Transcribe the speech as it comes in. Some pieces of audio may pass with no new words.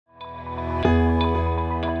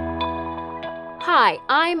Hi,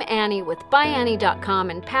 I'm Annie with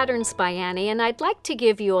ByAnnie.com and Patterns by Annie, and I'd like to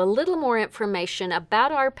give you a little more information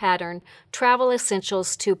about our pattern, Travel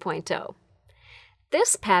Essentials 2.0.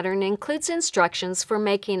 This pattern includes instructions for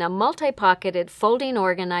making a multi-pocketed folding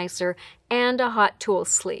organizer and a hot tool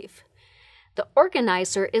sleeve. The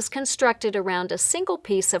organizer is constructed around a single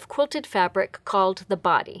piece of quilted fabric called the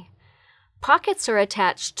body. Pockets are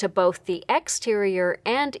attached to both the exterior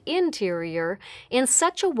and interior in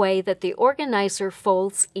such a way that the organizer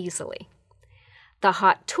folds easily. The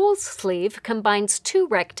hot tools sleeve combines two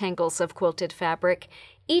rectangles of quilted fabric,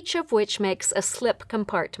 each of which makes a slip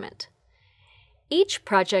compartment. Each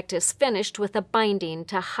project is finished with a binding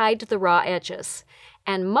to hide the raw edges,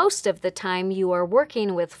 and most of the time you are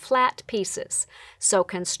working with flat pieces, so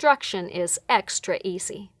construction is extra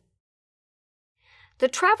easy. The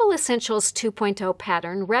Travel Essentials 2.0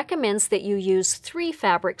 pattern recommends that you use 3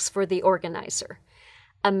 fabrics for the organizer: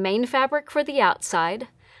 a main fabric for the outside,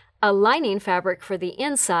 a lining fabric for the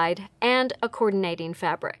inside, and a coordinating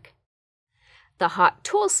fabric. The hot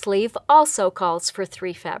tool sleeve also calls for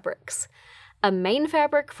 3 fabrics: a main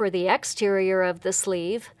fabric for the exterior of the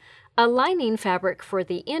sleeve, a lining fabric for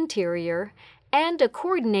the interior, and a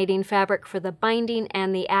coordinating fabric for the binding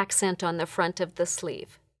and the accent on the front of the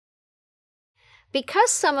sleeve.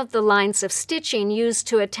 Because some of the lines of stitching used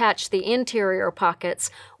to attach the interior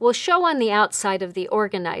pockets will show on the outside of the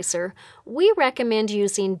organizer, we recommend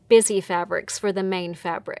using busy fabrics for the main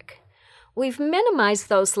fabric. We've minimized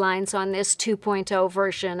those lines on this 2.0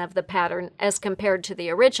 version of the pattern as compared to the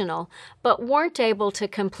original, but weren't able to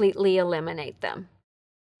completely eliminate them.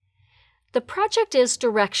 The project is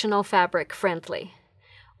directional fabric friendly.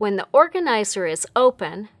 When the organizer is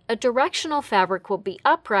open, a directional fabric will be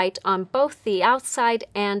upright on both the outside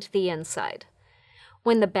and the inside.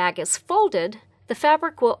 When the bag is folded, the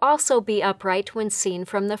fabric will also be upright when seen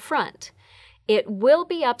from the front. It will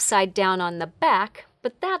be upside down on the back,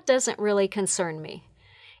 but that doesn't really concern me.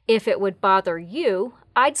 If it would bother you,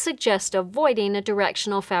 I'd suggest avoiding a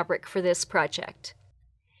directional fabric for this project.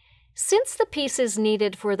 Since the pieces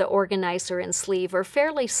needed for the organizer and sleeve are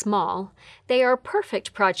fairly small, they are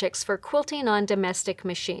perfect projects for quilting on domestic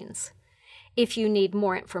machines. If you need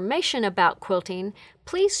more information about quilting,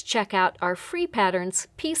 please check out our free patterns,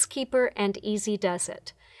 Peacekeeper and Easy Does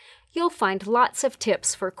It. You'll find lots of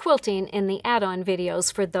tips for quilting in the add-on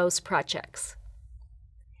videos for those projects.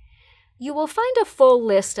 You will find a full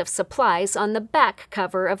list of supplies on the back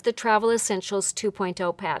cover of the Travel Essentials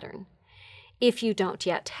 2.0 pattern. If you don't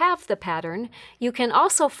yet have the pattern, you can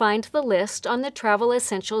also find the list on the Travel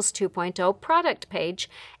Essentials 2.0 product page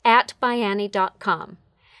at ByAnnie.com.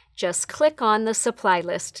 Just click on the Supply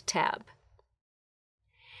List tab.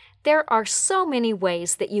 There are so many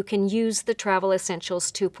ways that you can use the Travel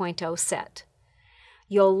Essentials 2.0 set.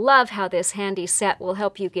 You'll love how this handy set will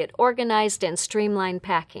help you get organized and streamline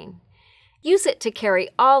packing. Use it to carry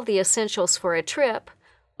all the essentials for a trip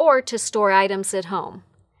or to store items at home.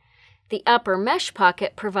 The upper mesh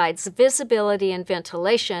pocket provides visibility and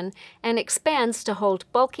ventilation and expands to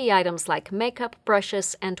hold bulky items like makeup,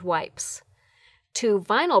 brushes, and wipes. 2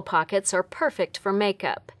 vinyl pockets are perfect for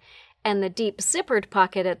makeup, and the deep zippered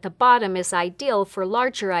pocket at the bottom is ideal for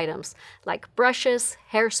larger items like brushes,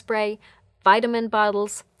 hairspray, vitamin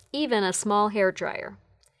bottles, even a small hairdryer.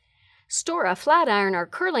 Store a flat iron or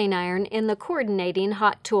curling iron in the coordinating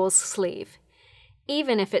hot tools sleeve.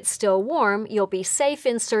 Even if it's still warm, you'll be safe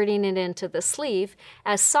inserting it into the sleeve,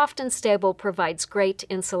 as Soft and Stable provides great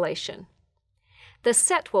insulation. The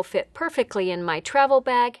set will fit perfectly in my travel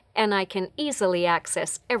bag, and I can easily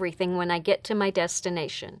access everything when I get to my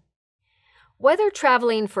destination. Whether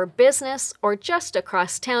traveling for business or just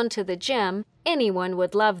across town to the gym, anyone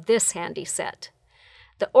would love this handy set.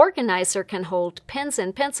 The organizer can hold pens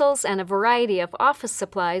and pencils and a variety of office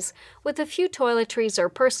supplies, with a few toiletries or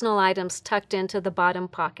personal items tucked into the bottom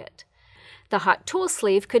pocket. The hot tool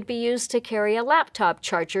sleeve could be used to carry a laptop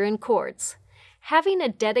charger and cords. Having a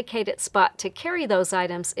dedicated spot to carry those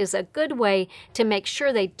items is a good way to make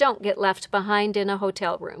sure they don't get left behind in a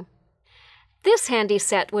hotel room. This handy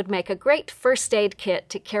set would make a great first aid kit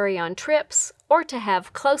to carry on trips or to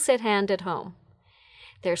have close at hand at home.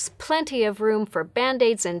 There's plenty of room for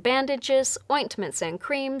band-aids and bandages, ointments and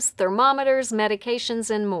creams, thermometers,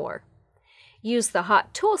 medications, and more. Use the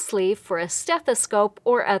hot tool sleeve for a stethoscope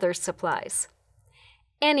or other supplies.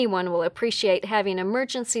 Anyone will appreciate having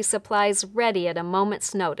emergency supplies ready at a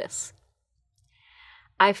moment's notice.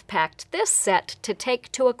 I've packed this set to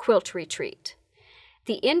take to a quilt retreat.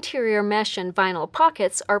 The interior mesh and vinyl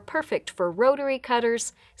pockets are perfect for rotary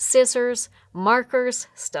cutters, scissors, markers,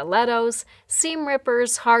 stilettos, seam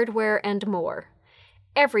rippers, hardware, and more.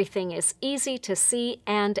 Everything is easy to see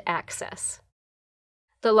and access.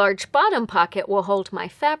 The large bottom pocket will hold my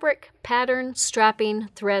fabric, pattern, strapping,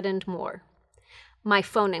 thread, and more. My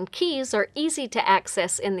phone and keys are easy to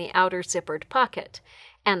access in the outer zippered pocket,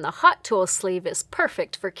 and the hot tool sleeve is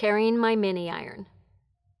perfect for carrying my mini iron.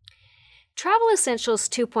 Travel Essentials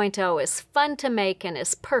 2.0 is fun to make and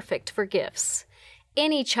is perfect for gifts.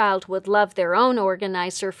 Any child would love their own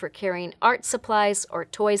organizer for carrying art supplies or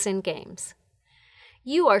toys and games.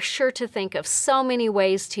 You are sure to think of so many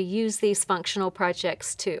ways to use these functional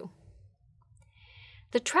projects too.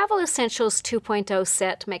 The Travel Essentials 2.0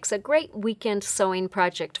 set makes a great weekend sewing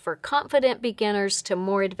project for confident beginners to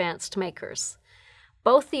more advanced makers.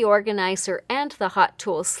 Both the organizer and the hot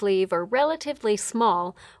tool sleeve are relatively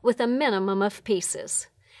small with a minimum of pieces.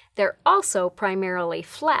 They're also primarily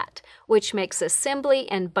flat, which makes assembly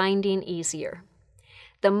and binding easier.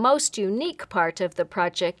 The most unique part of the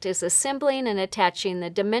project is assembling and attaching the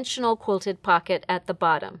dimensional quilted pocket at the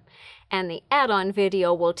bottom, and the add-on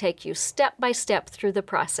video will take you step by step through the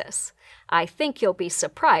process. I think you'll be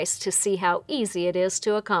surprised to see how easy it is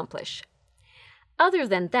to accomplish. Other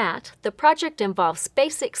than that, the project involves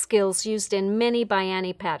basic skills used in many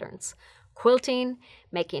ByAnnie patterns: quilting,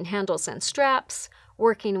 making handles and straps,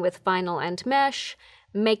 working with vinyl and mesh,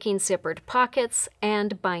 making zippered pockets,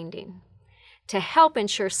 and binding. To help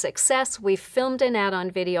ensure success, we've filmed an add-on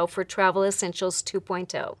video for Travel Essentials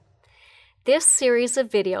 2.0. This series of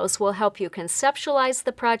videos will help you conceptualize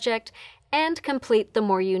the project and complete the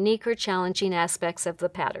more unique or challenging aspects of the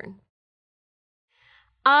pattern.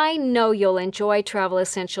 I know you'll enjoy Travel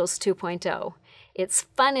Essentials 2.0. It's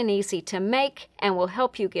fun and easy to make and will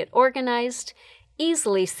help you get organized,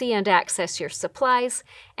 easily see and access your supplies,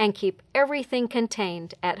 and keep everything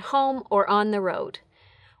contained at home or on the road.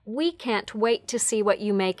 We can't wait to see what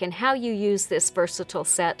you make and how you use this versatile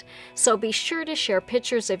set, so be sure to share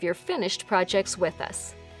pictures of your finished projects with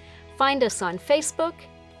us. Find us on Facebook,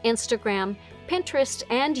 Instagram, Pinterest,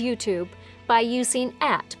 and YouTube by using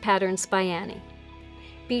 @PatternsByAnnie.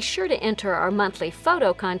 Be sure to enter our monthly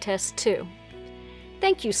photo contest too.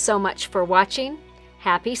 Thank you so much for watching.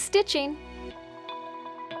 Happy stitching!